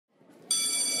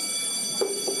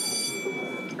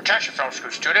Attention Film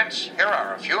School students, here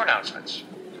are a few announcements.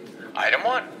 Item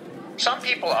 1. Some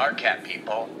people are cat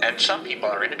people, and some people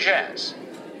are into jazz.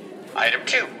 Item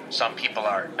 2. Some people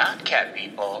are not cat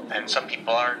people, and some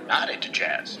people are not into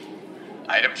jazz.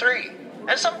 Item 3.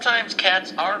 And sometimes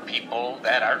cats are people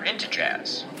that are into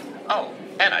jazz. Oh,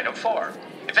 and item 4.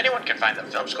 If anyone can find the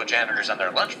film school janitors on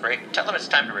their lunch break, tell them it's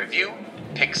time to review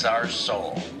Pixar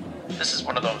Soul. This is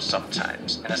one of those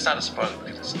sometimes, and it's not a spoiler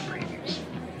because it's in the previews.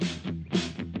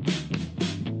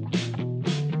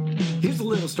 Here's a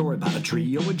little story about a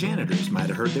trio of janitors. Might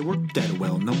have heard they worked at a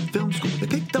well-known film school. They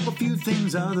picked up a few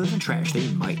things other than trash. They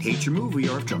might hate your movie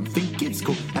or if drunk think it's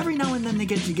cool. Every now and then they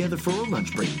get together for a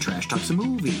lunch break. Trash talks a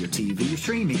movie or TV or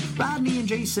streaming. Rodney and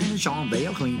Jason and Sean,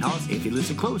 they'll clean house. If you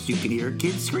listen close, you can hear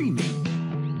kids screaming.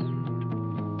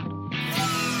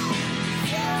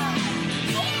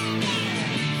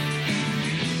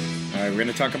 All right, we're going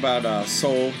to talk about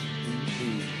Soul,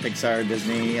 Pixar,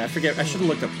 Disney. I forget. I should have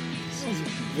looked up. It was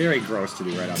very gross to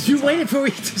do right off. You waited for me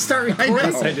to start recording? I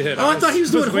know. I did. Oh, I thought he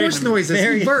was doing horse noises.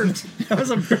 He burped. That was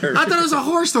a burp. I thought it was a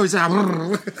horse noise.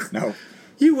 No.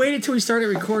 You waited till we started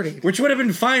recording. Which would have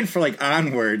been fine for, like,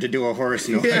 Onward to do a horse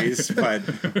noise, but...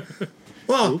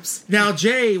 Well, Oops. now,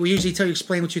 Jay, we usually tell you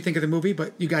explain what you think of the movie,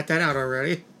 but you got that out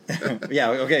already.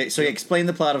 Yeah, okay, so explain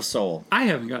the plot of Soul. I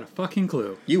haven't got a fucking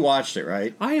clue. You watched it,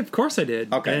 right? Of course I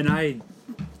did. Okay. And I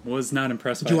was not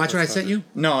impressed. Did you watch what I sent you?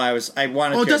 No, I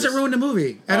wanted to... Oh, it doesn't just- ruin the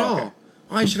movie at Oh, all. okay.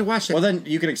 Oh, I should have watched it. Well, then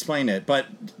you can explain it, but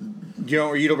you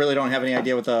don't really don't have any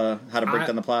idea how to break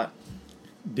down the plot?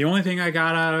 The only thing I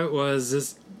got out of it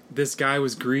was this guy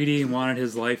was greedy and wanted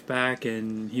his life back,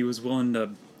 and he was willing to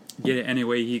get it any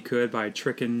way he could by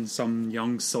tricking some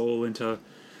young soul into...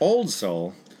 Old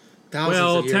Soul? Thousands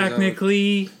Well, of years old.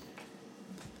 technically,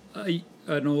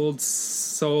 an old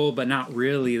soul, but not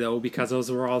really, though, because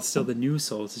those were all still the new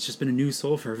souls. It's just been a new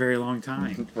soul for a very long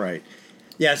time. Right.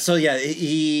 Yeah, so yeah,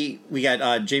 we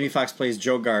got Jamie Foxx plays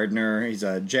Joe Gardner. He's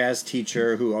a jazz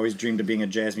teacher who always dreamed of being a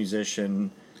jazz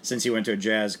musician since he went to a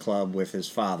jazz club with his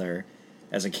father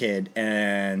as a kid.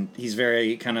 And he's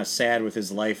very kind of sad with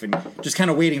his life and just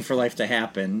kind of waiting for life to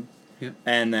happen. Yep.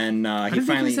 And then I he didn't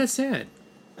finally... think it was that sad.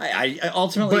 I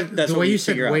ultimately, But that's the what way we you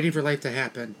said figure out. waiting for life to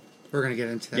happen, we're going to get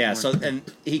into that Yeah, more. so and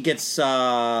he gets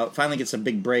finally gets a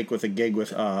big break with a gig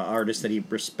with artist that he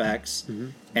respects,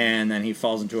 and then he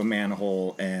falls into a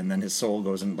manhole, and then his soul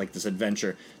goes in like this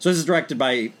adventure. So this is directed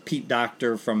by Pete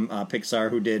Docter from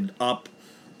Pixar, who did Up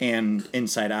and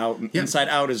Inside Out. And Yep. Inside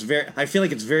Out is I feel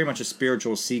like it's very much a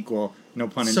spiritual sequel, no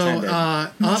pun So, intended.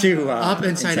 Up,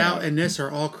 Inside Out, and this are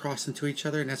all crossed into each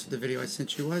other, and that's what the video I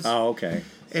sent you was. Oh, okay.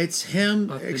 It's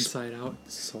him. Up, inside out,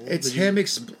 soul. It's Did you-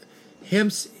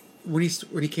 him. When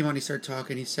he came out, and he started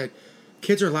talking. He said,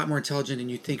 "Kids are a lot more intelligent than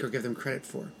you think or give them credit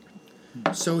for."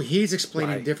 So he's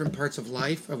explaining Right. different parts of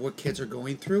life of what kids are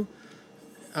going through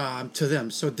to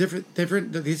them. So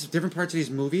these different parts of these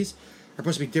movies are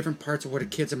supposed to be different parts of what a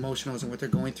kid's emotionals and what they're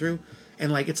going through.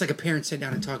 And like it's like a parent sitting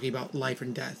down and talking about life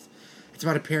and death. It's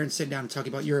about a parent sitting down and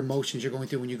talking about your emotions you're going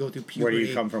through when you go through puberty. Where do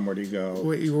you come from? Where do you go?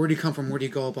 Where do you come from? Where do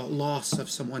you go? About loss of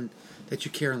someone that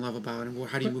you care and love about, and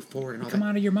how do you move forward and all Come that.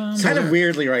 out of your mom. Kind of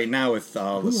weirdly right now with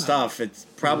all the stuff. It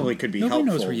probably could be Nobody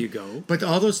helpful. knows where you go. But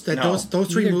all those those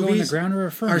three Either go in the movies ground or a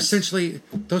are furnace. essentially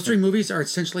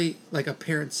like a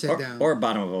parent sit down. Or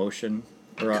bottom of ocean.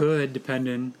 Or Could,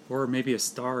 depending, or maybe a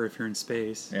star if you're in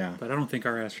space. Yeah. But I don't think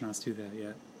our astronauts do that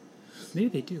yet. Maybe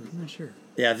they do. I'm not sure.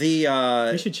 yeah,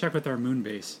 We should check with our moon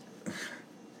base.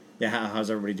 Yeah, how's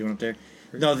everybody doing up there?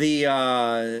 No,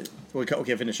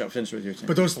 okay, finish with your thing.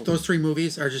 But those three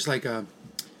movies are just like a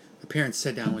parent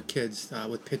sit down with kids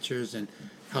with pictures and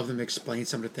help them explain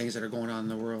some of the things that are going on in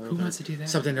the world. Who wants to do that?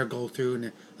 Something they'll go through and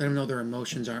let them know their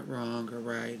emotions aren't wrong or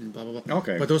right and blah blah blah.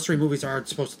 Okay. But those three movies are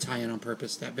supposed to tie in on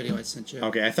purpose. That video I sent you.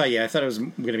 Okay, I thought it was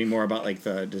going to be more about like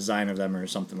the design of them or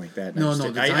something like that. No, the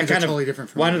designs are totally different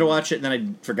from wanted to them. watch it, and then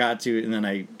I forgot to, and then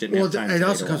I didn't Well, have time. it today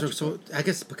also to comes watch from it. so I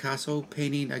guess Picasso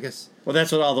painting. I guess Well,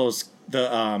 that's what all those the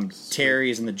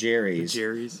Terrys and the Jerrys.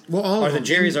 Jerry's. well all Or of the them.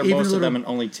 Jerrys are Even most the of them, little- and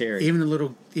only Terry. even the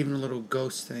little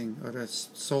ghost thing or the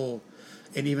soul,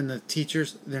 and even the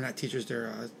teachers. They're not teachers.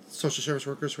 They're social service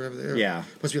workers. Whatever they're Yeah.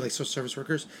 supposed to be like social service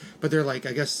workers, but they're like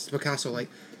I guess Picasso like.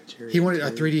 Jerry, He wanted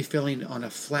a Jerry. 3D feeling on a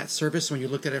flat surface. So when you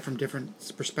looked at it from different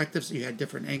perspectives, you had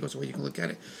different angles of where you can look at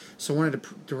it. So one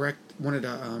of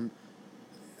the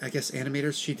I guess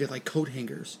animators, she did like coat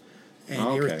hangers, and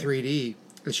they were Okay. 3D,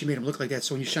 and she made them look like that.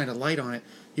 So when you shine a light on it,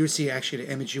 you would see actually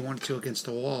the image you wanted to against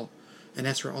the wall, and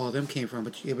that's where all of them came from.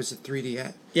 But it was a 3D.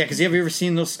 Yeah, because have you ever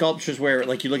seen those sculptures where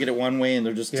like you look at it one way and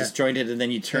they're just Yeah. disjointed, and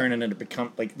then you turn and it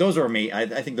become like those are amazing.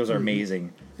 I think those are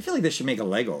amazing. I feel like they should make a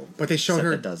Lego. But they showed set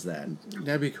her- that does that.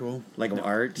 That'd be cool. Lego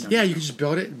art. Yeah, you can just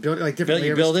build it like different You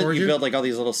layers build it. towards You build like all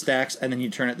these little stacks, and then you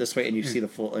turn it this way, and you see the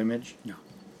full image. No.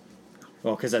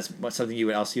 Well, because that's something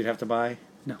you'd have to buy.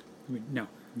 No.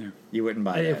 No. You wouldn't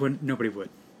buy that. Nobody would.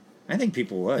 I think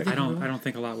people would. I don't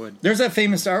think a lot would. There's that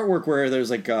famous artwork where there's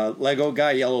like a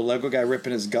yellow Lego guy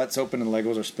ripping his guts open and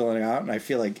Legos are spilling out, and I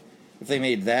feel like if they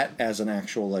made that as an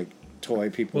actual like toy,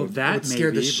 people Well, would. that It would scare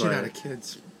the maybe, shit but- out of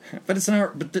kids. But it's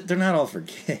not. But they're not all for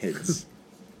kids.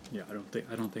 Yeah,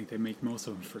 I don't think they make most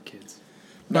of them for kids.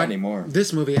 Not anymore.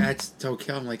 This movie, I told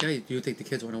Kel, I'm like, hey, do you think the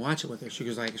kids want to watch it with us? She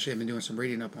goes like, she had been doing some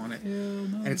reading up on it,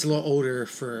 and it's a little older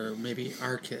for maybe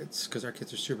our kids because our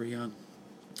kids are super young.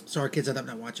 So our kids end up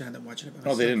not watching. I end up watching it. By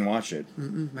Oh, they myself. didn't watch it. I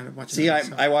ended up watching See, it by I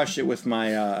myself. watched it with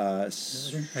my I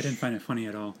didn't find it funny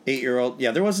at all. 8-year-old.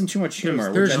 Yeah, there wasn't too much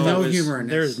humor. There's which I no thought was- humor in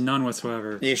There's this. none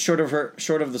whatsoever. Yeah, short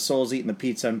of the souls eating the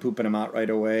pizza and pooping them out right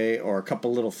away, or a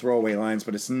couple little throwaway lines,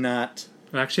 but it's not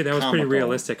Well, actually, that was pretty Comical.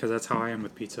 realistic because that's how I am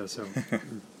with pizza. So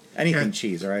anything Yeah.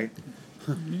 cheese, right?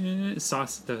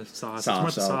 sauce, the sauce, Sauce, it's more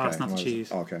the sauce, okay. not the Was-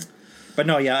 cheese. Okay. But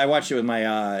no, yeah, I watched it with my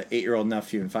 8-year-old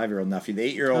nephew and 5-year-old nephew. The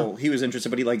 8-year-old, he was interested,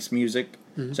 but he likes music,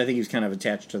 so I think he was kind of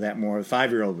attached to that more. The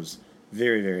 5-year-old was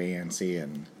very, very antsy,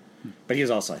 but he was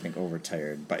also, I think,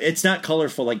 overtired. But it's not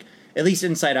colorful. Like, at least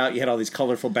Inside Out, you had all these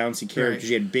colorful, bouncy characters.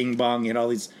 Right. You had Bing Bong. You had all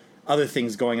these other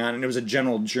things going on, and it was a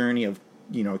general journey of,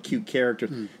 cute characters.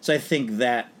 So I think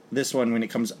that this one, when it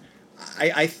comes...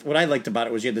 what I liked about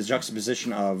it was you had this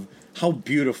juxtaposition of how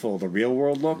beautiful the real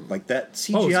world looked. Like, that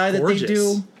CGI that they gorgeous.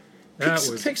 do... That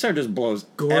was Pixar just blows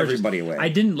gorgeous. everybody away. I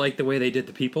didn't like the way they did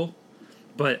the people,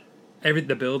 but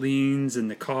the buildings and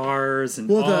the cars and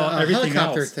Well, the everything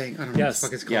helicopter else. thing. I don't know Yes. what the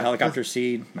fuck it's called. Yeah, helicopter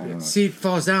seed. I don't know. Seed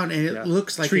falls down and it Yeah.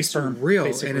 looks like Tree it's sperm, real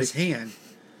basically. in his hand.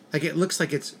 Like it looks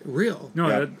like it's real. No,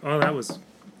 Yeah. that was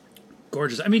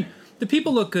gorgeous. I mean, the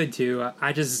people look good too.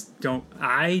 I just don't.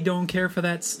 I don't care for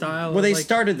that style. Well, they of, like,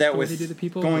 started that the way with they do the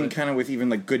people, going but- kind of with even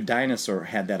like Good Dinosaur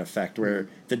had that effect where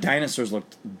the dinosaurs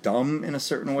looked dumb in a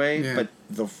certain way, Yeah. but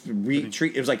the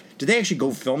retreat it was like, did they actually go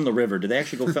film the river? Did they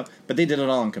actually go film? But they did it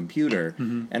all on computer,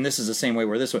 and this is the same way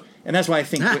where this one. And that's why I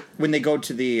think Ah. when they go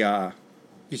to the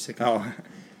You sick?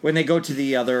 when they go to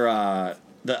the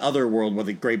other world with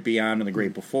the Great Beyond and the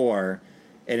Great Before,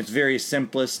 and it's very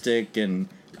simplistic and.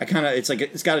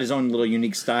 It's got its own little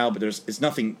unique style, but it's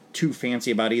nothing too fancy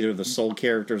about either the soul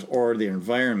characters or the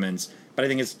environments. But I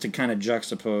think it's to kind of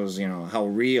juxtapose, how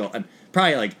real and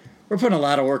probably like we're putting a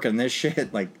lot of work on this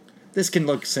shit. Like this can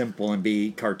look simple and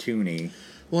be cartoony.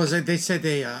 Well, they said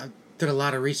they did a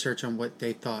lot of research on what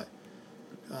they thought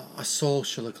a soul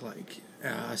should look like.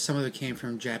 Some of it came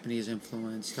from Japanese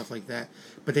influence, stuff like that.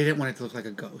 But they didn't want it to look like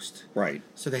a ghost. Right.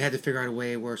 So they had to figure out a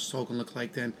way where a soul can look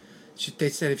like then. They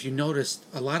said if you noticed,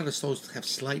 a lot of the souls have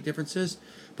slight differences,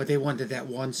 but they wanted that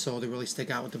one soul to really stick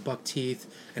out with the buck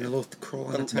teeth and a little curl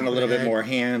on the top And a of little the bit head. more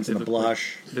hands and the look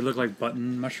blush. They look like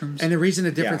button mushrooms. And the reason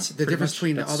the difference, Yeah, the pretty difference much.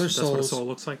 between the That's- other that's what a souls, soul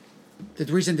looks like. the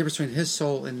reason difference between his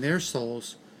soul and their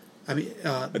souls, I mean,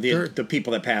 But the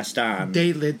people that passed on.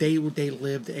 they lived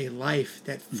a life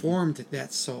that formed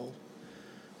that soul.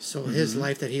 So his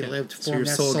life that he lived So your formed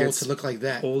that soul soul gets to look like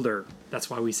that. older. That's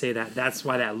why we say that. That's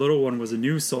why that little one was a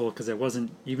new soul because it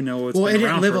wasn't even though it's Well, it been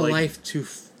didn't around live for a like, life to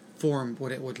form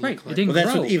what it would Right, look it like. didn't- Well,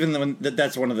 that's grow. what, even when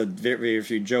that's one of the very, very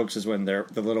few jokes is when the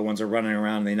little ones are running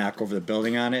around and they knock over the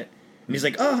building on it, and he's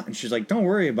like, "Oh," and she's like, "Don't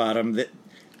worry about them.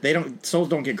 That souls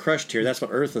don't get crushed here. That's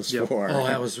what Earth is Yep. for." Oh,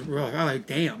 that was rough. Oh,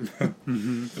 damn.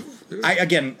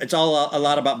 Again, it's all a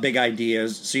lot about big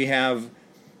ideas. So you have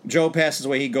Joe passes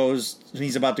away.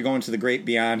 He's about to go into the great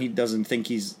beyond. He doesn't think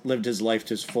he's lived his life to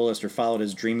his fullest or followed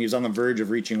his dream. He was on the verge of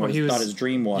reaching what Well, he he was- thought his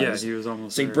dream was. Yeah, he was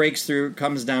almost So he there. breaks through,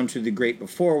 comes down to the great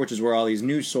before, which is where all these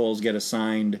new souls get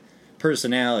assigned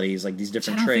personalities, like these I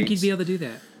different don't traits. think he'd be able to do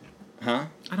that. Huh?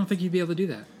 I don't think you'd be able to do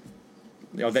that.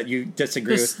 Oh, that you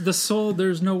disagree with? The soul,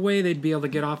 there's no way they'd be able to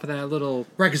get off of that little.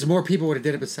 Right, because more people would have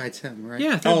did it besides him, right?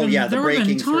 Yeah, Oh, yeah, the there would have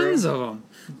been breaking through. tons of them.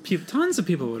 Tons of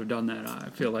people would have done that. I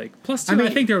feel like. Plus, too, I I,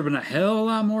 mean- think there would have been a hell of a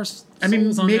lot more. Souls I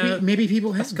mean, on that. maybe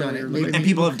people have That's done kinda it. weird. Maybe And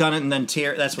people have done it, and then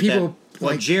Terry. That's what People, that.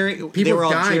 Well, like, Jerry. They people were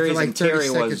all died for, Jerry's, like, and 30 Terry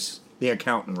was seconds. the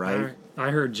accountant, right?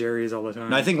 I heard Jerry's all the time.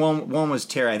 No, I think one was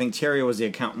Terry. I think Terry was the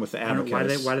accountant with the I don't know,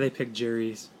 abacus. why do they pick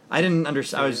Jerry's? I didn't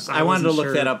understand. I I wanted to wasn't look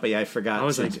sure. that up, but yeah, I forgot. I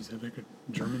was to. like, is that like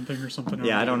a German thing or something?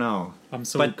 Yeah, I don't know. I'm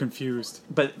so But- confused.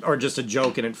 But or just a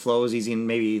joke and it flows easy, and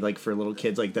maybe like for little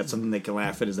kids, like that's something they can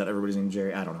laugh at. Is that everybody's named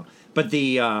Jerry? I don't know. But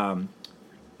the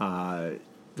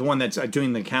one that's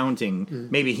doing the counting,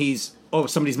 maybe he's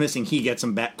somebody's missing, he gets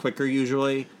them back quicker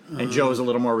usually, and Joe's a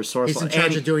little more resourceful. He's in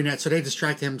charge and of doing that, so they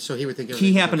distract him, so he would think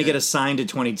he happened to get assigned to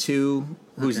 22,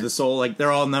 who's the soul. Like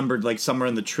they're all numbered like somewhere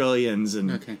in the trillions, and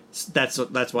that's why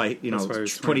That's why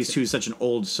 22 is such an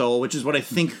old soul, which is what I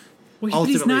think Well, but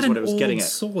ultimately he's not is an what it was old getting at.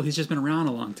 soul. He's just been around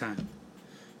a long time.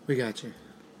 We got you.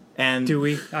 And Do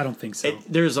we? I don't think so.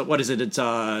 there's what is it? It's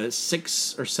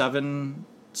 6 or 7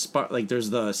 like there's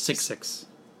the six,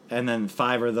 and then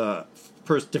 5 are the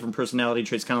different personality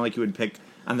traits, kind of like you would pick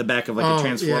on the back of like a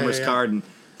Transformers card, and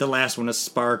the last one is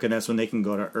Spark, and that's when they can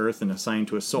go to Earth and assign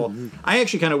to a soul. Mm-hmm. I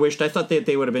actually kind of wished, I thought that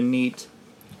they would have been neat.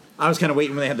 I was kind of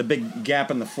waiting when they had the big gap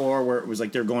in the floor where it was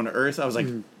like they're going to Earth. I was like,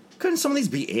 couldn't some of these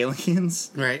be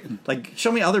aliens? Right. Like,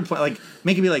 show me other like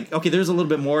make it be like, okay, there's a little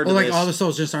bit more to Well, like this. all the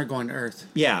souls just aren't going to Earth.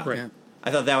 Yeah. Right. Yeah.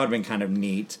 I thought that would have been kind of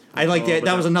neat. I like that. but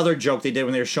That was another joke they did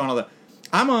when they were showing all the.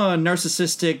 I'm a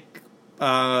narcissistic,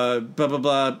 blah blah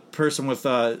blah person with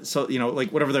so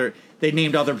like whatever they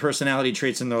named all their personality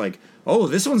traits, and they're like, oh,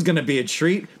 this one's gonna be a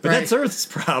treat, but Right. that's Earth's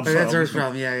problem. But that's Earth's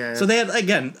problem. Yeah. So they had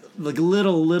again like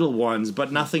little ones,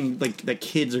 but nothing like that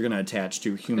kids are gonna attach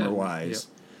to humor wise.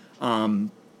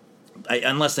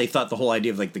 Unless they thought the whole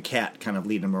idea of like the cat kind of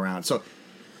leading him around. So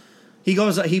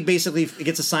he basically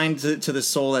gets assigned to this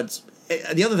soul. That's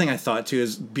the other thing I thought too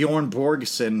is Bjorn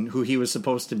Borgson, who he was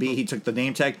supposed to be. He took the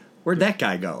name tag. Where'd that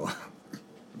guy go?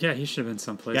 Yeah, he should have been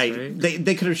someplace, Yeah, right?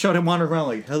 they could have showed him wandering around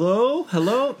like hello,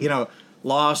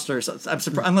 lost or something. I'm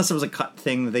surprised, unless it was a cut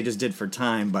thing that they just did for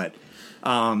time. But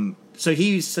so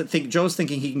Joe's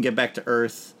thinking he can get back to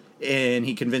Earth. And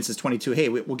he convinces 22, hey,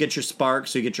 we'll get your spark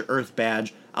so you get your Earth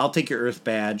badge. I'll take your Earth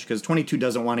badge, because 22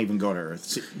 doesn't want to even go to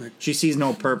Earth. She sees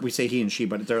no perp. We say he and she,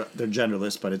 but they're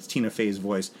genderless, but it's Tina Fey's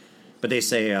voice. But they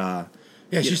say... Yeah,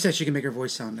 she said she can make her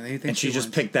voice sound anything. and she just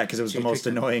wants. picked that because it was She the most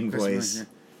picked that. annoying That's voice. annoying,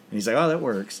 And he's like, oh, that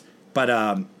works.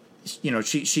 But,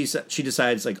 she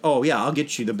decides, like, oh, yeah, I'll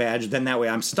get you the badge. Then that way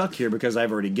I'm stuck here because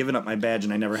I've already given up my badge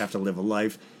and I never have to live a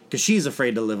life. Because she's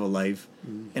afraid to live a life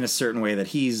in a certain way that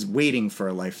he's waiting for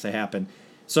a life to happen.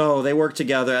 So they work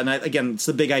together, and again, it's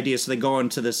the big idea. So they go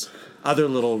into this other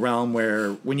little realm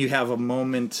where when you have a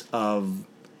moment of,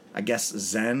 I guess,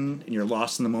 zen, and you're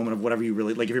lost in the moment of whatever you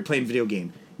really... Like if you're playing a video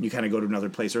game, and you kind of go to another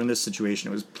place. Or in this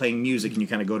situation, it was playing music, and you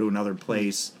kind of go to another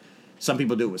place. Some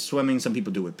people do it with swimming. Some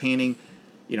people do it with painting.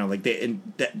 Like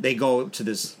they go to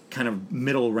this kind of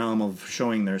middle realm of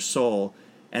showing their soul,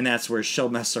 and that's where she'll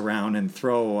mess around and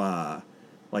throw...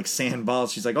 like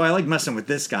sandballs. She's like, oh, I like messing with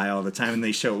this guy all the time, and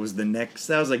they show it was the Knicks.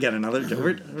 That was again another joke.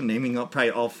 We're naming up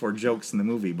probably all 4 jokes in the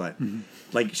movie, but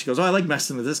like she goes, oh, I like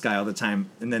messing with this guy all the time,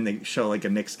 and then they show like a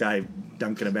Knicks guy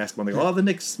dunking a basketball. And they go, oh, the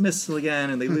Knicks miss again,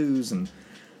 and they lose, and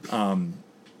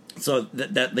so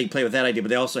that they play with that idea. But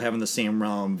they also have in the same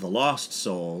realm the lost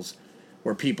souls,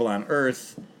 where people on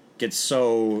Earth get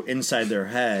so inside their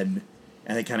head.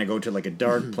 And they kind of go to like a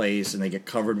dark place, and they get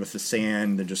covered with the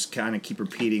sand. They just kind of keep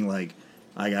repeating like,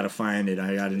 I gotta find it.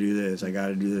 I gotta do this. I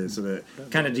gotta do this. So the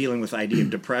kind of dealing with the idea of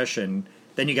depression.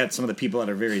 Then you got some of the people that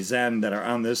are very zen that are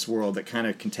on this world that kind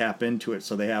of can tap into it.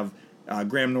 So they have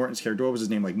Graham Norton's character. What was his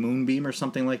name? Like Moonbeam or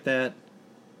something like that.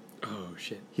 Oh,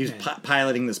 shit. He was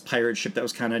piloting this pirate ship that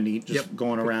was kind of neat, just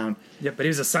going around. Yep, but he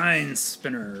was a sign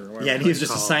spinner. Or Yeah, and he was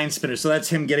just a sign spinner. So that's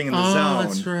him getting in the zone.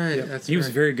 That's right. That's He was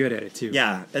right. very good at it, too.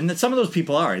 Yeah, and then some of those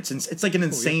people are. It's like an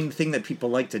insane thing that people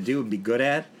like to do and be good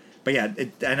at. But yeah,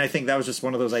 and I think that was just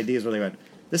one of those ideas where they went,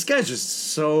 this guy's just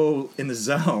so in the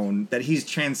zone that he's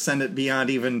transcendent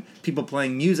beyond even people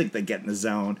playing music that get in the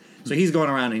zone. So he's going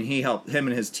around and him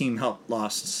and his team help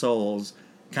lost souls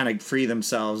kind of free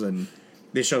themselves, and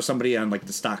they show somebody on like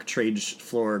the stock trade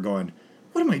floor going,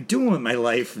 what am I doing with my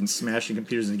life, and smashing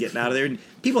computers and getting out of there. And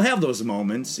people have those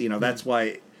moments, that's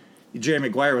why Jerry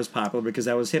Maguire was popular, because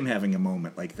that was him having a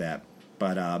moment like that.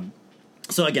 But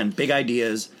so again, big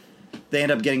ideas. They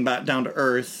end up getting back down to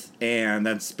Earth, and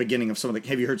that's the beginning of some of the...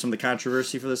 Have you heard some of the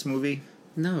controversy for this movie?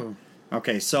 No.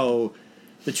 Okay, so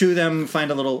the two of them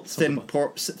find a little thin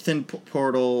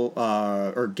portal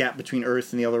or gap between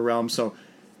Earth and the other realm, so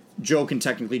Joe can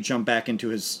technically jump back into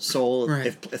his soul. Right.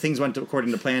 If things went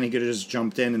according to plan, he could have just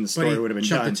jumped in, and the story would have been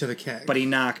jumped done. into the cat. But he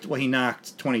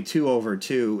knocked 22 over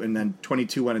too, and then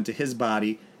 22 went into his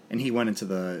body, and he went into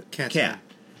the Cat's cat. body.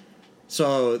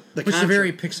 So the Which is a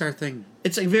very Pixar thing.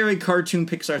 It's a very cartoon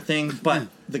Pixar thing, but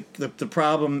the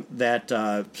problem that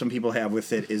some people have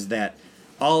with it is that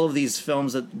all of these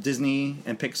films that Disney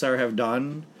and Pixar have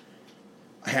done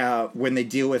when they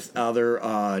deal with other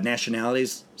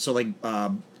nationalities, so like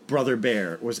Brother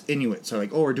Bear was Inuit, so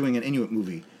like, we're doing an Inuit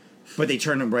movie, but they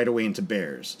turn them right away into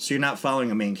bears. So you're not following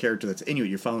a main character that's Inuit,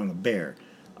 you're following a bear.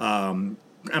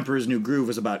 Emperor's New Groove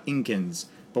was about Incans.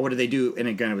 But what did they do? And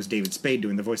again, it was David Spade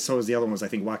doing the voice. So was the other one was, I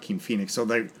think, Joaquin Phoenix. So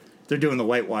they're doing the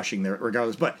whitewashing there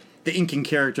regardless. But the Incan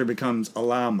character becomes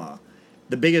Alama.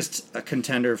 The biggest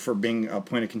contender for being a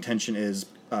point of contention is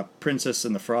Princess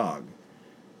and the Frog.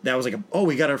 That was like,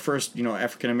 we got our first,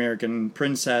 African-American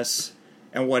princess.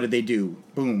 And what did they do?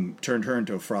 Boom, turned her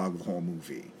into a frog the whole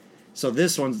movie. So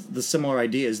this one's, the similar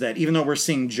idea is that even though we're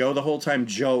seeing Joe the whole time,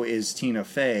 Joe is Tina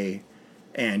Fey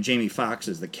and Jamie Foxx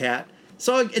is the cat.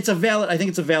 So I think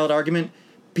it's a valid argument.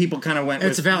 People kind of went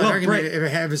it's a valid argument. It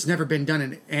has never been done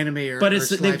in anime or but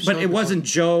it wasn't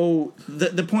Joe.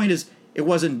 The point is, it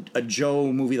wasn't a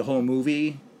Joe movie the whole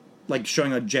movie, like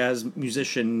showing a jazz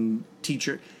musician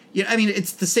teacher. Yeah, I mean,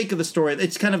 it's the sake of the story.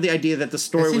 It's kind of the idea that the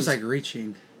story seems was like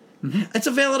reaching. It's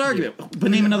a valid argument,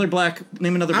 but name another black.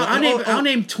 I'll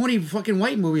name 20 fucking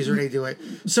white movies where they do it.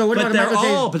 So what about Michael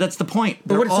J? But that's the point.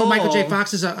 So Michael J.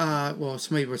 Fox is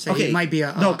somebody would say he might be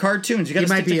a cartoons. You got to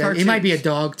stick to cartoons. He might be a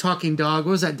dog, talking dog.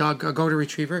 What was that dog? A golden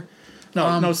retriever?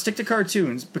 No, stick to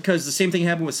cartoons because the same thing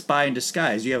happened with Spy in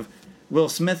Disguise. You have Will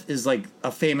Smith is like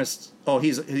a famous.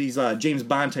 He's a James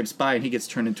Bond type spy, and he gets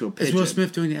turned into a pigeon. Is Will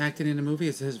Smith doing the acting in the movie?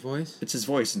 Is it his voice? It's his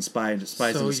voice in Spies in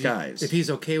Disguise. If he's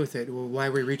okay with it, well, why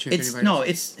are we reaching?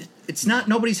 It's not.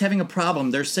 Nobody's having a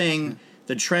problem. They're saying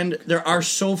the trend. There are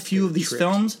so few of these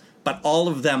films, but all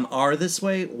of them are this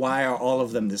way. Why are all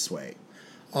of them this way?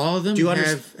 All of them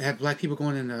have black people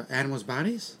going into animals'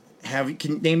 bodies.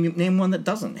 Can name one that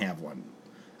doesn't have one?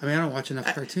 I mean, I don't watch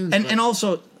enough cartoons. And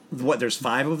also, there's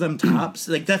 5 of them tops.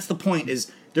 Like that's the point.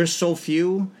 Is there's so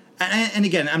few. And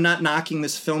again, I'm not knocking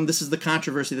this film. This is the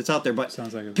controversy that's out there. But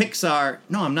sounds like Pixar.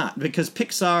 No, I'm not, because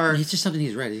Pixar. It's just something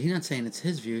he's read. He's not saying it's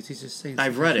his views. He's just saying.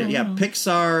 I've read it. Yeah,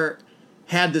 Pixar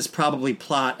had this probably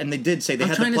plot, and they did say they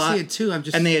had the plot. I'm trying to see it too.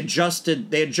 And they adjusted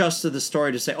the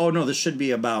story to say, oh no, this should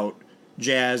be about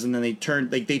jazz, and then they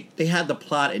turned they had the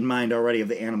plot in mind already of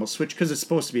the animal switch because it's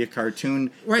supposed to be a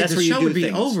cartoon. Right, that's the where show you do would be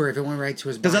things. over if it went right to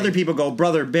his. Because other people go,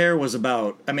 Brother Bear was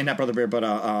about. I mean, not Brother Bear,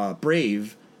 but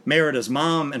Brave. Merida's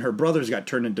mom and her brothers got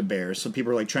turned into bears, so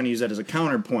people are like trying to use that as a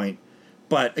counterpoint.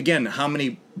 But again, how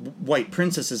many white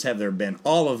princesses have there been?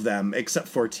 All of them, except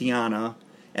for Tiana.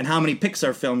 And how many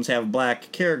Pixar films have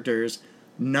black characters?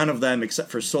 None of them, except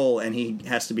for Soul, and he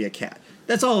has to be a cat.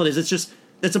 That's all it is. It's just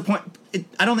that's a point.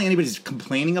 I don't think anybody's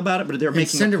complaining about it, but they're making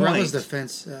Cinderella's a point.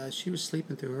 defense, she was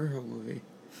sleeping through her whole movie.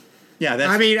 Yeah,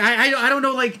 that's. I mean, I don't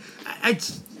know, like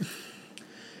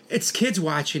it's kids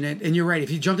watching it, and you're right. If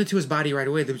he jumped into his body right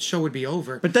away, the show would be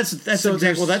over. But that's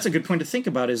a good point to think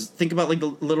about. Is think about like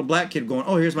the little black kid going,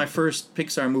 "Oh, here's my first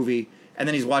Pixar movie," and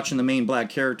then he's watching the main black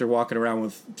character walking around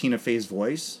with Tina Fey's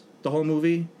voice the whole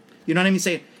movie. You know what I mean?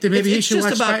 Saying maybe he should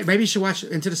watch. Maybe he should watch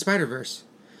Into the Spider-Verse.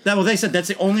 They said that's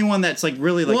the only one that's like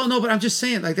really like. Well, no, but I'm just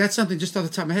saying like that's something just off the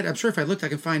top of my head. I'm sure if I looked, I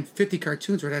can find 50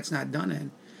 cartoons where that's not done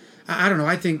in. I don't know.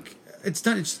 I think it's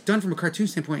done. It's done from a cartoon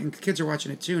standpoint, and kids are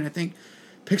watching it too. And I think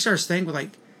Pixar's thing with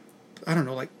like, I don't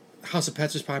know, like House of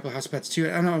Pets was popular, House of Pets 2.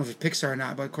 I don't know if it's Pixar or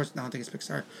not, but of course I don't think it's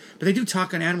Pixar. But they do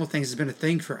talk on animal things. It's been a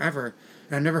thing forever,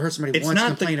 and I've never heard somebody once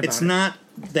complain about it. It's not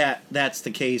that that's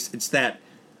the case. It's that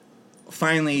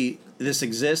finally this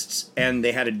exists, and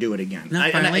they had to do it again.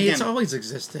 Not finally, it's always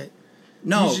existed.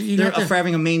 No, for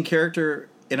having a main character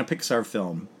in a Pixar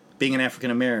film being an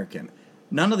African American.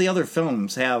 None of the other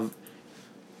films have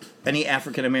any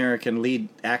African American lead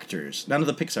actors. None of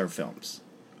the Pixar films.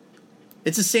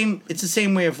 It's the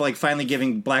same way of like finally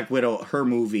giving Black Widow her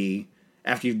movie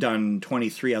after you've done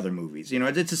 23 other movies. You know,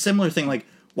 it's a similar thing. Like,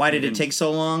 why did it take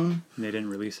so long? They didn't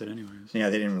release it anyways. Yeah,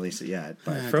 they didn't release it yet.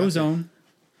 But Frozone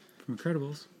from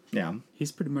Incredibles. Yeah,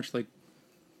 he's pretty much like.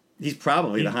 He's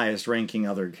probably the highest ranking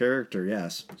other character.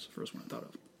 Yes, that's the first one I thought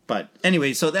of. But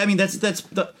anyway, so I mean that's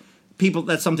the people.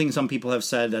 That's something some people have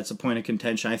said. That's a point of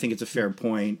contention. I think it's a fair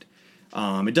point.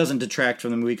 It doesn't detract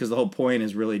from the movie because the whole point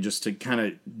is really just to kind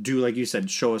of do, like you said,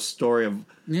 show a story of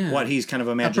what he's kind of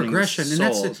imagining. A progression, and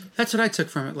that's what I took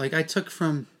from it. Like I took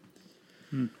from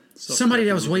somebody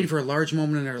that was waiting for a large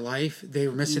moment in their life. They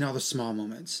were missing all the small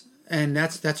moments, and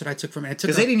that's what I took from it.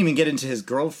 Because they didn't even get into his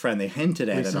girlfriend. They hinted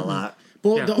at it a lot.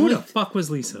 Well, who the fuck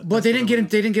was Lisa? But they didn't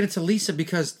get into Lisa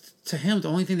because to him the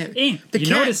only thing that the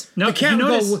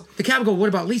cat would go, what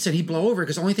about Lisa? And he'd blow over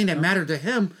because the only thing that mattered to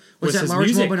him was that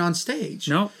large moment on stage.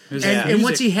 No, and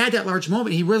once he had that large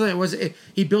moment, he realized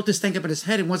he built this thing up in his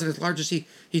head. It wasn't as large as he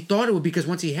thought it would because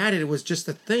once he had it, it was just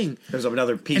a thing. There's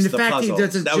another piece of the puzzle.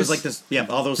 That was like this. Yeah,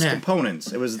 all those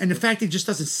components. It was, and the fact he just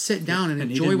doesn't sit down and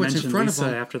enjoy what's in front of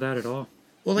him. After that at all.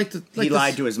 Well, he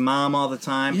lied to his mom all the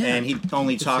time, Yeah. and he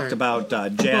only talked about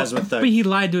jazz with the. But he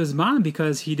lied to his mom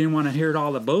because he didn't want to hear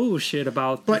all the bullshit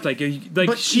about But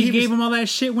she he gave was- him all that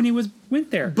shit when he went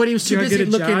there. But he was too You gotta busy get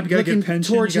a job, you gotta looking get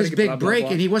pension, towards you gotta his get big blah, blah, break,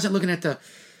 blah. and he wasn't looking at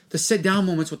the sit down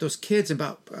moments with those kids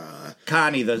about.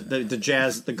 Connie, the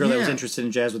jazz, the girl that was Yeah. interested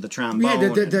in jazz with the trombone.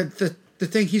 Yeah, the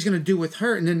thing he's going to do with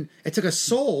her, and then it took a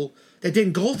soul that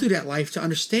didn't go through that life to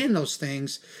understand those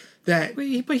things. But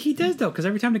But he does though, because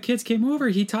every time the kids came over,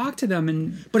 he talked to them,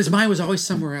 and his mind was always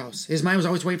somewhere else. His mind was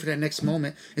always waiting for that next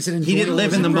moment instead of He didn't enjoying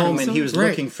live what in the was front of moment. him. He was Right.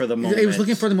 looking for the moment. He was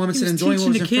looking for the moment he and was enjoying what teaching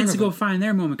was the in front kids to of go him. find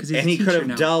their moment because he's And he could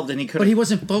have delved, and he could But he have.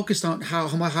 wasn't focused on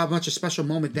how much a special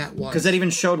moment that was. Because that even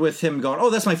showed with him going,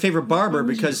 "Oh, that's my favorite barber,"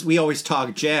 because we always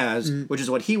talk jazz, which is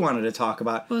what he wanted to talk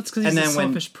about. well, it's because he's a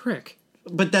selfish prick.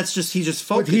 But that's just he's just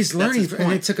But focused. he's That's learning, his and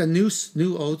point. it took a new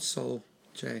old soul,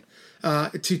 Jay,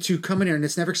 to come in here, and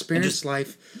it's never experienced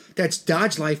life, that's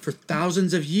dodged life for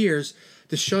thousands of years,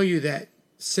 to show you that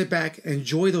sit back,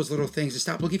 enjoy those little things, and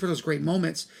stop looking for those great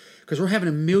moments, because we're having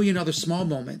a million other small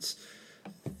moments,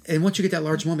 and once you get that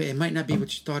large moment, it might not be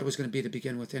what you thought it was going to be to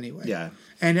begin with anyway. Yeah.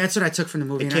 And that's what I took from the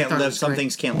movie. It and I can't thought it live. was Some great.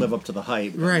 things can't live up to the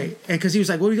hype. Right, and because he was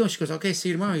like, "What are we doing?" She goes, "Okay, see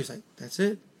you tomorrow." He was like, "That's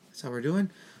it. That's how we're doing."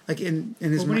 Like in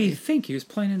his Well, what do you mind. think? He was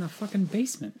playing in a fucking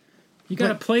basement. You got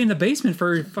to play in the basement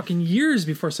for fucking years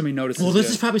before somebody notices. Well, this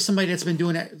you. is probably somebody that's been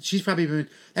doing that. She's probably been.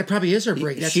 That probably is her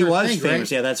break. That's She her was thing, famous.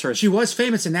 right? Yeah, that's her. She was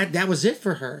famous, and that was it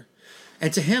for her.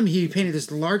 And to him, he painted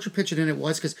this larger picture than it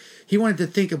was because he wanted to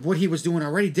think of what he was doing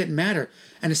already didn't matter.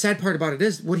 And the sad part about it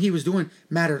is, what he was doing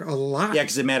mattered a lot. Yeah,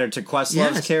 because it mattered to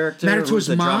Questlove's character. Mattered to who's his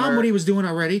the mom, drummer. what he was doing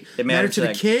already. It mattered to the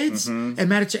that- kids. It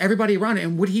mattered to everybody around it.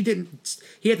 And what he didn't,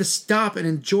 he had to stop and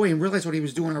enjoy and realize what he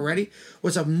was doing already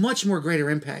was a much more greater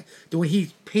impact than what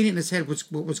he painted in his head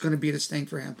was what was going to be this thing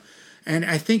for him. And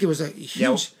I think it was a huge.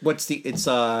 Yeah, what's the? It's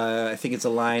I think it's a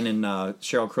line in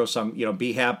Sheryl Crow's song. You know,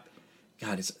 be happy.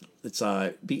 God, it's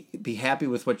be happy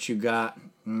with what you got.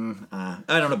 I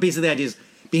don't know. Basically, the idea is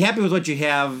be happy with what you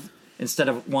have instead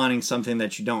of wanting something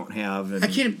that you don't have. And I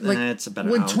can't like it's a better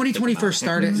when how to 2020 think about first it.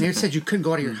 started, and they said you couldn't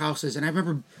go out of your houses, and I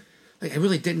remember, like, I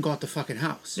really didn't go out the fucking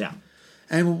house. Yeah,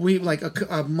 And we like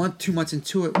a month, 2 months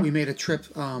into it, we made a trip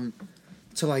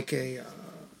to like a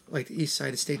like the east side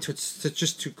of the state to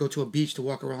just to go to a beach to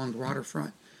walk along the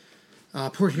waterfront.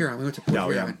 Port Huron. We went to Port Oh,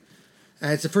 yeah. Huron.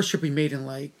 It's the first trip we made in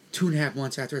like 2.5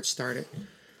 months after it started.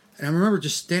 And I remember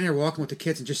just standing there walking with the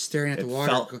kids and just staring at the it water.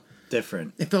 felt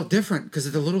different. It felt different because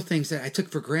of the little things that I took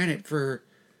for granted for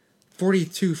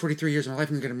 42, 43 years of my life.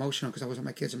 I'm going to get emotional because I was with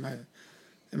my kids and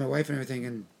my wife and everything.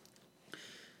 And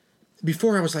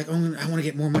before I was like, oh, I want to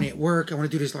get more money at work. I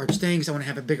want to do these large things. I want to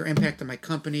have a bigger impact on my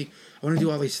company. I want to do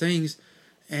all these things.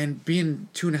 And being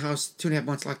 2.5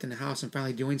 months locked in the house and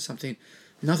finally doing something,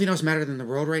 nothing else mattered in the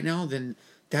world right now than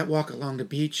that walk along the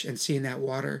beach and seeing that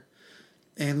water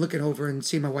and looking over and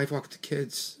seeing my wife walk with the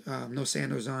kids, no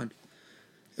sandals on.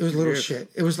 It was little shit.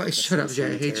 It was like, shut up,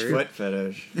 Jay. I hate you. Foot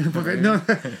fetish. No,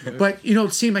 but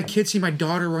seeing my kids, seeing my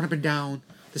daughter run up and down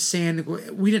the sand.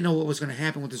 We didn't know what was going to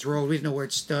happen with this road. We didn't know where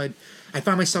it stood. I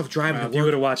found myself driving If to you work.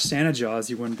 would have watched Santa Jaws,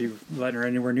 you wouldn't be letting her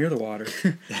anywhere near the water.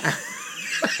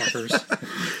 Fuckers.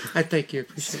 I thank you,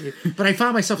 appreciate you. But I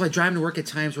found myself like driving to work at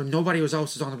times where nobody else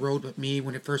was on the road but me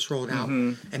when it first rolled out,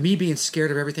 and me being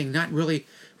scared of everything, not really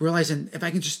realizing if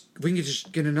we can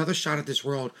just get another shot at this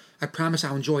world, I promise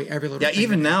I'll enjoy every little. Yeah, thing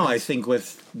even that now, I happens. think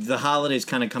with the holidays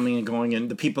kind of coming and going, and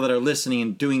the people that are listening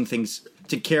and doing things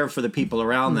to care for the people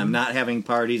around them, not having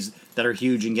parties that are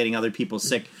huge and getting other people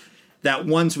sick, that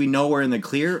once we know we're in the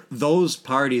clear, those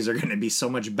parties are going to be so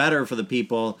much better for the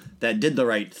people that did the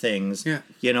right things. Yeah.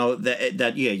 You know,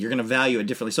 that you're going to value it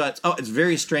differently. So it's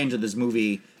very strange that this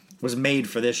movie was made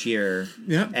for this year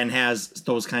and has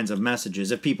those kinds of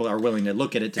messages if people are willing to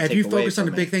look at it to if take you away focus on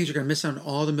the from big it. things, you're going to miss out on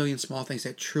all the million small things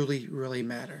that truly, really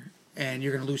matter. And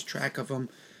you're going to lose track of them.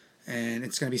 And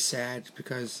it's going to be sad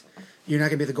because you're not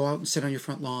going to be able to go out and sit on your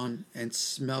front lawn and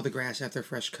smell the grass after a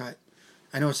fresh cut.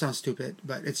 I know it sounds stupid,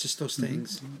 but it's just those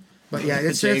things. But yeah,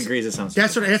 Jay agrees it sounds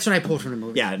that's what I pulled from the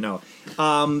movie. Yeah, no.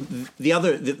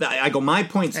 I go. My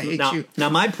points I hate now. you. Now,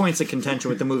 my points of contention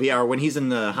with the movie are when he's in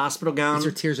the hospital gown. These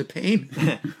are tears of pain.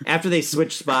 After they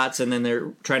switch spots and then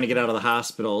they're trying to get out of the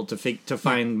hospital to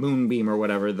find Moonbeam or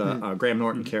whatever the Graham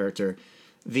Norton character.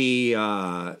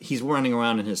 He's running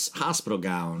around in his hospital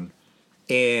gown,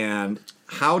 and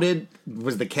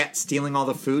was the cat stealing all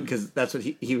the food? Because that's what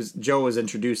he was. Joe was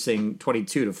introducing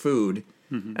 22 to food.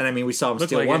 And I mean, we saw him Looked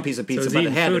steal like one it. piece of So pizza, he's but it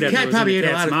eating had to food be. after Cat it was in probably the ate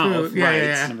a cat's lot of mouth. food. Yeah, Right.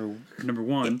 yeah, yeah. Number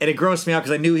one. And it grossed me out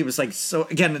because I knew he was like so.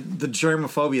 Again, the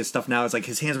germophobia stuff now is like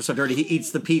his hands were so dirty. He eats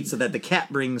the pizza that the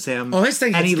cat brings him. Oh, his thing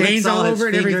and has he licks stains all his over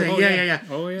it and finger. everything. Oh, yeah, yeah. yeah,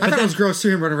 yeah. Oh, yeah. I thought But it was gross to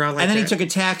him running around like And then that. he took a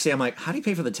taxi. I'm like, how do you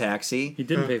pay for the taxi? He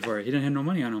didn't pay for it. He didn't have no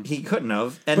money on him. He couldn't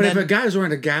have. And But then, if a guy was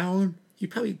wearing a gown, you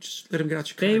probably just let him get out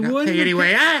your car They and not wouldn't pay have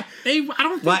anyway. I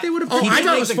don't think What? they would have. Oh, he I did thought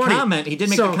it make was the funny. comment. He did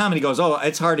make So- the comment. He goes, "Oh,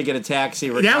 it's hard to get a taxi."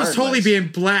 That was regardless." totally being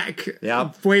black,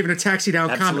 Yep. waving a taxi down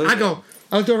comment. Absolutely.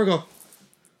 I looked over and go,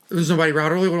 there's nobody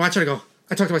around. I really watch it.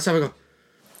 I talked to myself. I go,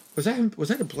 was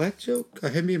that a black joke?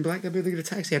 Him being black, I'd be able to get a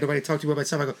taxi. I had nobody to talk to but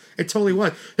myself. I go, it totally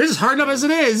was. This is hard enough as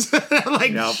it is. I'm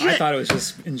like, Yep. shit. I thought it was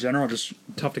just in general just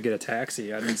tough to get a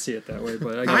taxi. I didn't see it that way,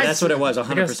 but I Yeah, guess that's what it was.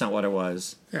 100% what it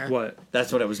was. Yeah. what.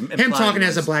 That's what it was. Him implying talking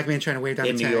as a was black man trying to wave down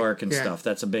in the New tag. York and Yeah. stuff.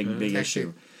 That's a big Taxi.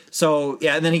 issue. So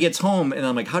yeah, and then he gets home, and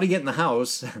I'm like, how do you get in the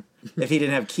house if he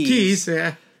didn't have keys? Keys,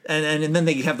 yeah. And then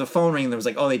they have the phone ring, and there was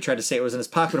like, oh, they tried to say it was in his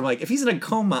pocket. I'm like, if he's in a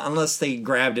coma, unless they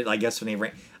grabbed it, I guess when he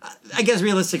ran. I guess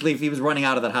realistically, if he was running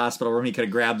out of that hospital room, he could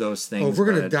have grabbed those things. Oh, if we're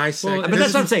gonna but- dissect, but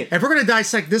that's what I'm saying. If we're gonna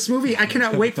dissect this movie, I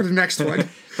cannot wait for the next one.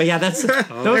 But yeah, that's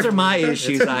those are my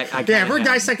issues. I Yeah, if we're have.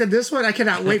 dissecting this one, I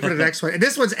cannot wait for the next one. And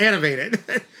this one's animated.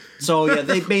 So yeah,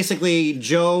 they basically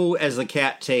Joe as the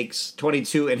cat takes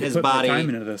 22 in his put more body time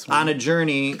into this one. on a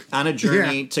journey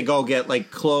Yeah. to go get like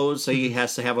clothes. So he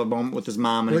has to have a moment with his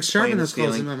mom and Looks sharp explain in his those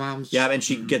clothes feeling. in my mom's. Yeah, and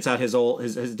she gets out his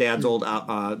dad's old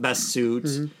best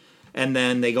suit. And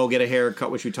then they go get a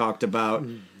haircut, which we talked about.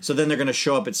 So then they're going to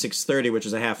show up at 6:30, which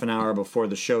is a half an hour before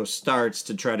the show starts,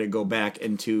 to try to go back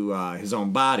into his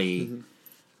own body.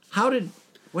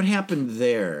 What happened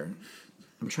there?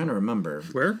 I'm trying to remember.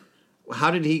 Where?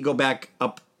 How did he go back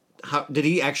up? How did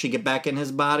he actually get back in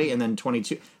his body? And then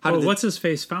 22. How Well, did what's his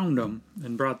face found him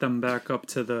and brought them back up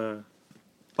to the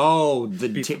the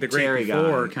the great Terry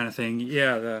before guy, kind of thing.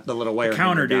 Yeah, the little wire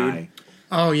counter dude. guy.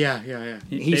 Oh yeah, yeah, yeah.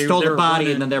 He They- stole they the were body,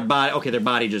 running- and then their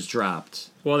body just dropped.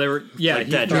 Well, they were Like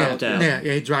he dead, dropped dropped it. out.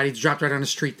 Yeah, he dropped right on the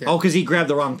street there. Oh, because he grabbed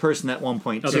the wrong person at one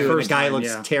point Oh, too. the And the first guy time, looks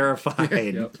yeah. terrified.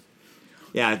 Yep.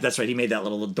 Yeah, that's right. He made that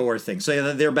little door thing. So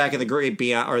yeah, they're back in the Great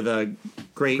Beyond or the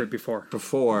Great Great Before.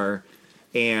 before,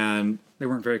 and They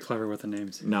weren't very clever with the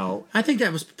names. no, I think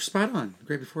that was spot on.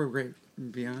 Great before, great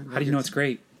beyond. How do you know it's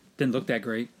great? Didn't look that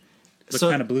great. Looked So-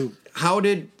 kind of blue.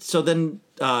 then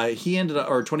he ended up,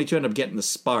 or 22 ended up getting the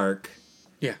spark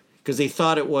Yeah. because they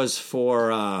thought it was for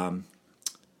Well,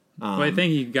 I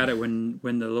think he got it when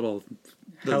the little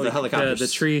the helicopter the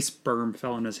tree sperm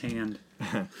fell in his hand.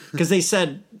 because they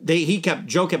said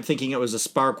Joe kept thinking it was a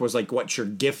spark was like what your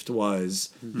gift was,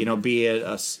 be it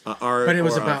a art, But it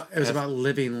was or about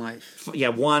living life.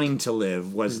 wanting to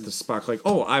live was the spark. Like,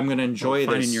 oh, I'm going to enjoy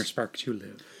Finding this. your spark to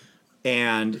live.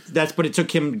 And but it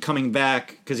took him coming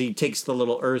back because he takes the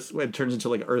little earth, it turns into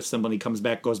like an earth symbol, and he comes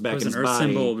back, goes back It was in an his earth body.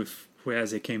 symbol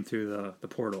as it came through the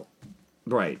portal.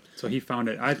 Right. So he found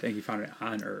it. I think he found it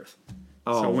on Earth.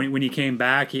 Oh. So when he came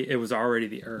back, it was already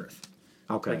the Earth.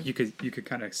 Okay. Like you could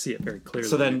kind of see it very clearly.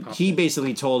 So when then popped he up.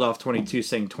 basically told off 22,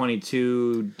 saying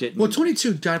 22 didn't. Well,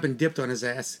 22 got up and dipped on his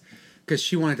ass because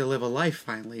she wanted to live a life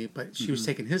finally, but she was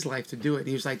taking his life to do it. And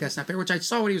he was like, "That's not fair," which I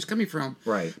saw where he was coming from.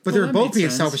 Right. But Well, they were that both made being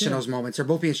sense, selfish in yeah. those moments. They're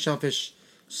both being selfish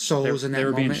souls in that they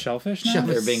were moment. being shellfish now?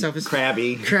 Selfish- They're being selfish-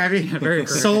 crabby. crabby very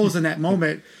crabby. souls in that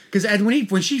moment. Because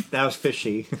when she That was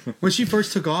fishy. when she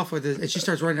first took off with it and she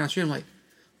starts running down the street, I'm like,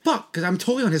 fuck, because I'm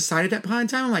totally on his side at that point in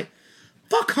time. I'm like,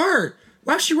 fuck her.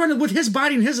 Why is she running with his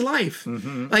body and his life?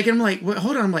 Like, and I'm like, well,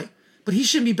 hold on. I'm like, but he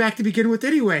shouldn't be back to begin with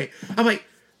anyway. I'm like,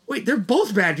 wait, they're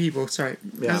both bad people. Sorry. I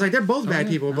Yeah. was like, they're both bad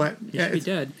people, but He yeah, should be it's-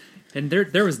 dead. And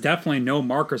there was definitely no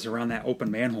markers around that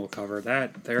open manhole cover.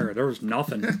 There was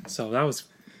nothing. So that was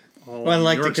all. Well, I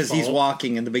liked it York's because he's fault.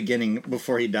 walking in the beginning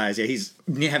before he dies. Yeah, he's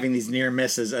having these near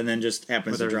misses and then just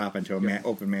happens to Whether- drop into a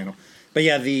open manhole. But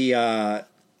yeah,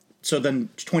 so then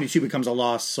 22 becomes a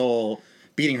lost soul,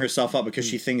 beating herself up because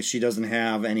she thinks she doesn't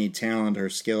have any talent or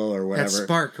skill or whatever. that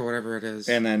spark or whatever it is.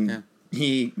 And then Yeah.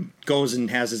 he goes and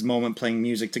has his moment playing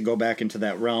music to go back into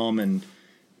that realm and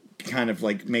kind of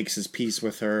like makes his peace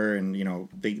with her, and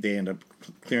they end up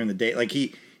clearing the day. Like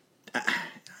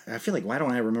I feel like, why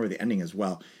don't I remember the ending as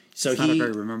well? So It's not a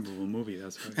very memorable movie.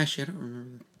 That's why. Actually, I don't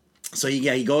remember that. So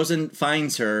he goes and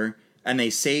finds her, and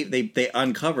they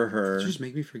uncover her. Did you just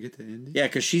make me forget the ending? Yeah,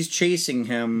 because she's chasing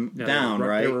him Yeah, down, they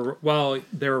right?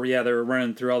 They were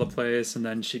running through all the place, and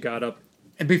then she got up.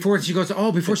 And before she goes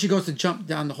to jump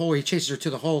down the hole, he chases her to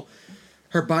the hole.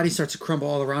 Her body starts to crumble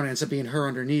all around. It ends up being her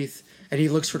underneath. And he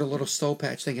looks for the little stove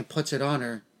patch thing and puts it on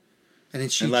her. And then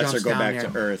she and lets her jumps go down back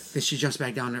there. to Earth. Then she jumps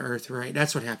back down to Earth, right?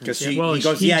 That's what happens. 'Cause Yeah. she- Well, he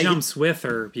goes, he yeah, jumps with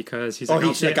her because he's Oh, like,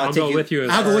 he's like, I'll I'll go take with you. As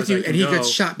I'll far go with as you, I can and he go. gets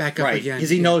shot back up Right, again. because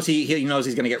he knows he knows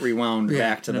he's going to get rewound Yeah.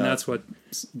 back to And the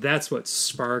that's what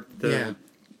sparked the Yeah.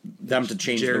 them to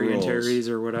change the Jerry and rules. Jerry's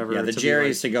or whatever. Yeah, the to be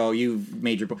Jerry's like- to go. You've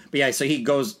made your point. But yeah, so he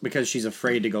goes because she's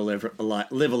afraid to go live a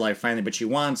life finally, but she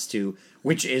wants to,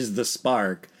 which is the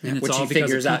spark, And it's which all he because of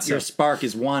figures out. pizza. Your spark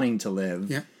is wanting to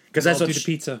live. Yeah. because that's All what due to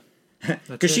pizza.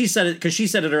 because she said it. Because she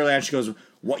said it earlier. And she goes,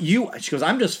 "What you?" She goes,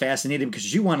 "I'm just fascinated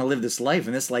because you want to live this life,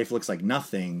 and this life looks like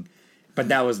nothing." But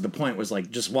that was the point. Was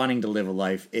like just wanting to live a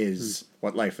life is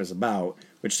what life is about.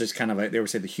 Which is kind of like they would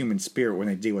say the human spirit when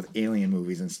they deal with alien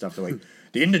movies and stuff. They're like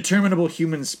the indeterminable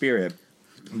human spirit.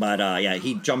 But yeah,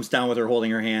 he jumps down with her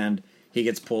holding her hand. He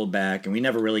gets pulled back, and we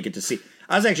never really get to see.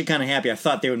 I was actually kind of happy. I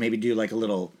thought they would maybe do like a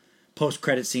little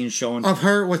post-credit scene showing Of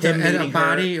her with him a meeting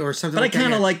body her. or something. But like I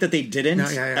kind that, of yeah. like that they didn't. No,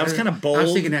 yeah, yeah. That was kind of bold. I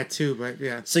was thinking that too, but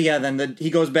yeah. So yeah, then he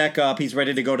goes back up. He's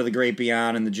ready to go to the great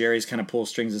beyond, and the Jerry's kind of pull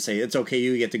strings and say, "It's okay,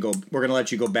 you get to go. We're gonna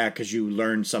let you go back because you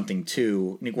learned something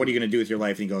too. Nick, what are you gonna do with your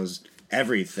life?" And he goes,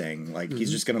 "Everything. Like he's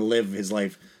just gonna live his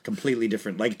life completely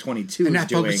different, like 22 And is not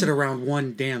doing." focus it around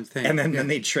one damn thing. And then Yeah.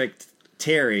 they tricked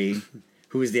Terry,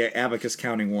 who is the abacus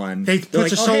counting one. They They're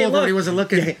put your soul hey, over. look. He wasn't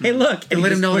looking. Yeah, hey, look! And he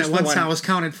let him just know pushed that the once one- I was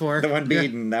counted for. the one Yeah.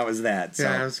 beaten. That was that. So.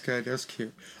 Yeah, that was good. That was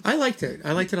cute. I liked it.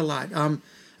 I liked it a lot. I'm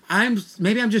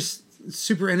just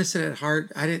super innocent at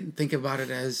heart. I didn't think about it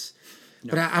as,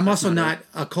 but I'm also not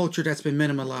a culture that's been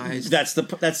minimalized. That's the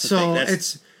thing. So That's,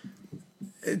 it's.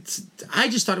 I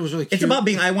just thought it was really cute. it's about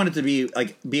being. I wanted to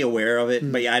be aware of it,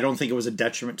 but yeah, I don't think it was a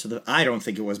detriment to the. I don't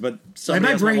think it was, but Like somebody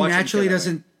my else might brain watch it naturally feel that way.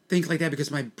 doesn't think like that because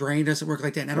my brain doesn't work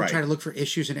like that, and I don't Right. try to look for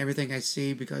issues in everything I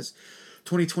see because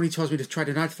 2020 tells me to try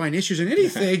to not find issues in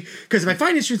anything because if I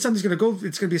find issues, something's gonna go.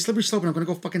 It's gonna be a slippery slope, and I'm gonna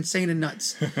go fucking sane and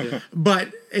nuts. But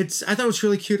I thought it was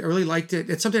really cute. I really liked it.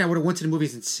 It's something I would have went to the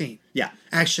movies and seen. Yeah.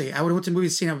 Actually, I would have went to the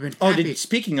movies and seen. I would have been Oh, happy.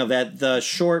 speaking of that, the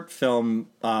short film.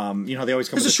 They always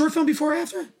come. There's a with short film before or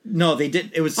after? No, they did.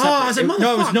 It was. Oh, I was like, no,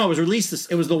 it was motherfuck. no. It was released.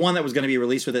 It was the one that was going to be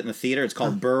released with it in the theater. It's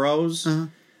called Burrows.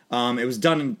 It was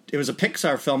done. It was a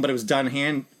Pixar film, but it was done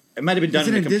hand. It might have been done Is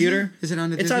it in the in Disney? computer. Is it on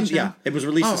the It's Disney on. channel? Yeah, it was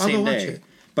released Oh, the I'll go same watch day. it.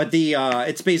 But the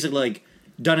it's basically like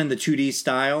done in the 2D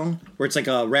style, where it's like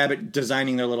a rabbit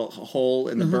designing their little hole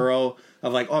in the burrow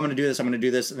of like, oh, I'm going to do this, I'm going to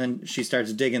do this, and then she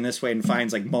starts digging this way and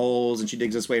finds like moles, and she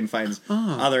digs this way and finds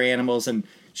other animals, and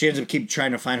she ends up keep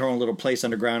trying to find her own little place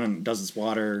underground and does this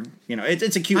water.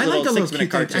 It's a cute I little like the little 6-minute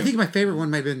cute thing. cartoon. I think my favorite one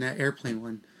might have been that airplane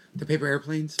one, the paper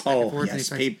airplanes. Back and Oh forth, and yes,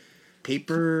 he finds-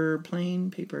 paper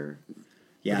plane, paper.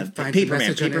 Yeah, finds the Paper Man.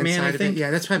 message on the Paper Man, inside I of it. think.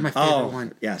 Yeah, that's probably my favorite Oh,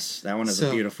 one. yes, that one is a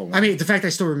So, beautiful one. I mean, the fact I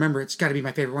still remember it's got to be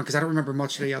my favorite one because I don't remember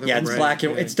much of the other yeah, ones. it's black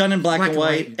and it's done in black and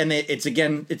white, white. and it's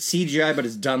CGI, but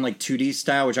it's done like 2D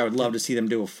style, which I would love to see them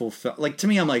do a full film. Like to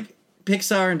me, I'm like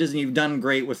Pixar and Disney, you've done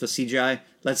great with the CGI.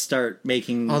 Let's start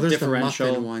making Oh, there's the differential.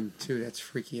 Muffin one too. That's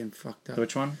freaky and fucked up.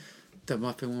 Which one? The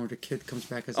Muffin one where the kid comes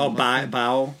back as a Oh, Muffin.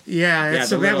 Bao. Yeah, Yeah,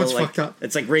 so the that little, one's like, fucked up.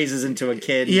 It's like raises into a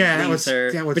kid. Yeah, that leaves was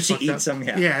her, that was but she fucked eats up. them.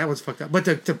 Yeah. Yeah, that was fucked up. But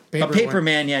the paper But Paper one,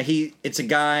 Man, it's a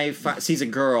guy sees a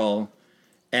girl,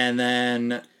 and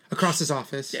then across his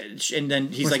office. and then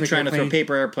he's Wants like to make trying to throw airplane-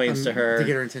 paper airplanes to her to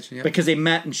get her attention. Yeah, because they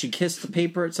met and she kissed the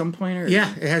paper at some point. Or,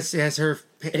 yeah, it has her.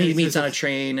 and he meets on a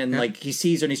train and Yep. like he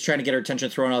sees her and he's trying to get her attention,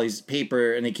 throwing all these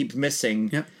paper, and they keep missing.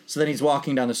 Yep. So then he's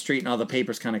walking down the street and all the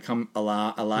papers kind of come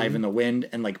alive Mm-hmm. in the wind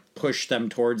and like push them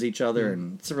towards each other,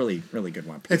 and it's a really really good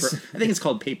one. It's- I think it's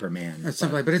called Paper Man. Or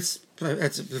something like, but it's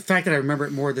the fact that I remember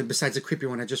it more than besides the creepy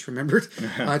one I just remembered.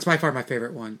 It's by far my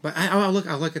favorite one. But I'll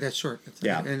look at that short.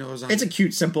 Yeah, and it was on. it's a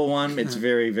cute, simple one. It's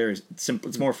very, very simple.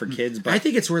 It's more for kids, but I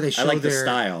think it's where they show I like the their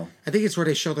style. I think it's where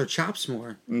they show their chops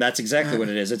more. And that's exactly what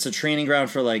it is. It's a training ground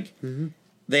for like. Mm-hmm.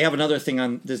 They have another thing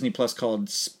on Disney Plus called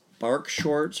Spark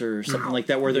Shorts or something like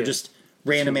that, where they're Yeah. just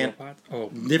random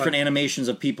different animations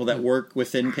of people that work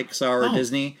within Pixar or Oh.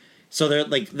 Disney. So they're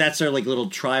like that's their like little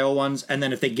trial ones, and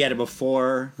then if they get it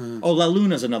before, La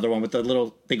Luna's another one with the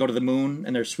little. They go to the moon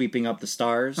and they're sweeping up the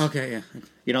stars. Okay, yeah.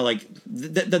 You know, like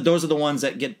those are the ones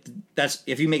that get. That's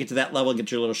if you make it to that level, and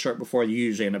get your little short before, you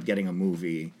usually end up getting a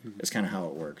movie. That's kind of how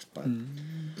it works. But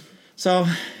so,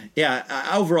 yeah,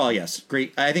 overall, yes,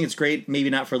 great. I think it's great. Maybe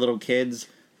not for little kids.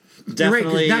 You're right,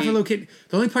 'cause Definitely not for little kid.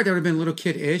 The only part that would have been little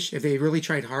kid-ish if they really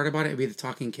tried hard about it would be the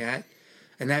talking cat,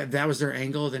 and that was their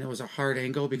angle. Then it was a hard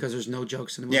angle because there's no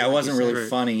jokes in the movie. Yeah, it like wasn't you said. really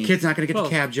funny. Kid's not going to get Well- the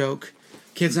cab joke.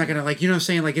 Kid's not gonna like, you know what I'm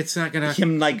saying? Like, it's not gonna.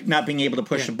 Him like not being able to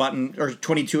push Yeah. a button, or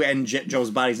 22 and Joe's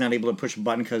body's not able to push a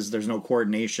button because there's no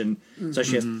coordination. So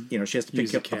she has, she has to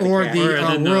Use pick the up cat. Or cat. the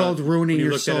then, world ruining when you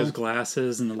your looked soul. at his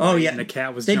glasses and the Oh, light yeah. and the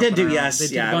cat was They did jumping do- around. yes, They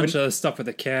did yeah. a bunch of stuff with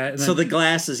the cat. And So the then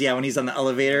glasses, when he's on the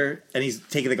elevator and he's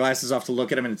taking the glasses off to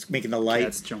look at him and it's making the light.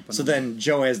 Cat's jumping So on. then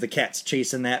Joe, as the cat's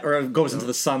chasing that, or goes into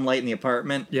the sunlight in the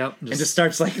apartment. Yep, And just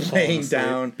starts like falling laying asleep.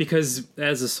 down. Because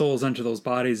as the souls enter those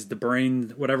bodies, the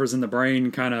brain, whatever's in the brain,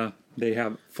 kind of they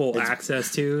have full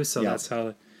access to. So Yeah. that's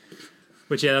how.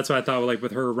 Which that's what I thought. Like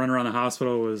with her running around the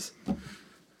hospital was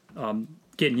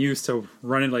getting used to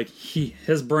running. Like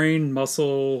his brain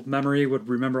muscle memory would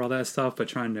remember all that stuff, but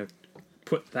trying to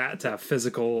put that to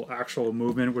physical actual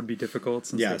movement would be difficult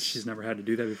since Yes. she's never had to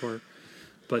do that before.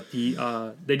 But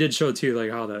they did show too,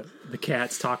 like how the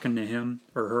cat's talking to him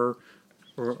or her,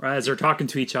 or as they're talking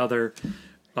to each other.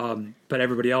 But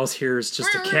everybody else hears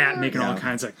just a cat making all Yeah.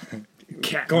 kinds of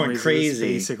cat Going noises, crazy.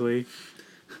 basically.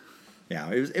 Yeah,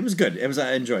 it was good. It was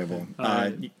enjoyable.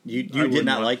 You did wouldn't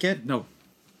not wa- like it? No.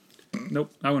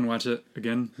 Nope, I wouldn't watch it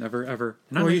again. Never, ever.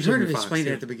 And I Well, like you heard Jamie it Foxx, explained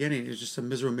too. at the beginning. He was just a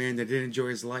miserable man that didn't enjoy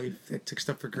his life, that took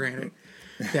stuff for granted,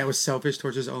 that was selfish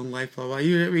towards his own life. Blah blah.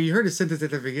 You heard his sentence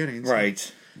at the beginning, so-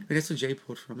 Right. I mean, that's what Jay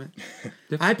pulled from it.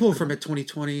 I pulled from it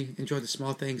 2020. Enjoy the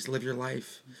small things. Live your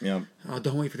life. Yeah.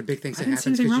 Don't wait for the big things I to didn't see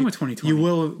happen. anything 'cause wrong you, with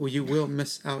 2020. You will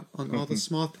miss out on all the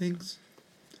small things.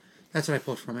 That's what I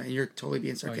pulled from it. And you're totally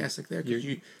being sarcastic there because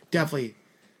you definitely.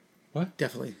 What?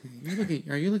 Definitely.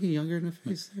 Are you looking younger in the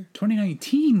face there?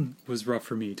 2019 was rough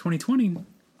for me. 2020,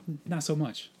 not so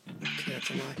much. Okay, that's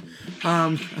a lie.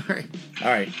 All right. All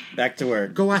right. Back to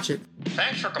work. Go watch it.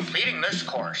 Thanks for completing this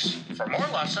course. For more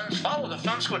lessons, follow the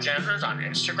Film School Janitors on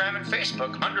Instagram and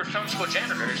Facebook under Film School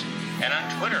Janitors and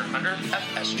on Twitter under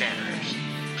FS Janitors.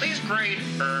 Please rate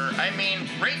and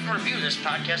review this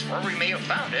podcast wherever you may have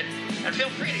found it, and feel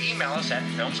free to email us at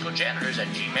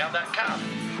filmschooljanitors@gmail.com.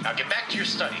 Now get back to your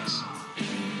studies.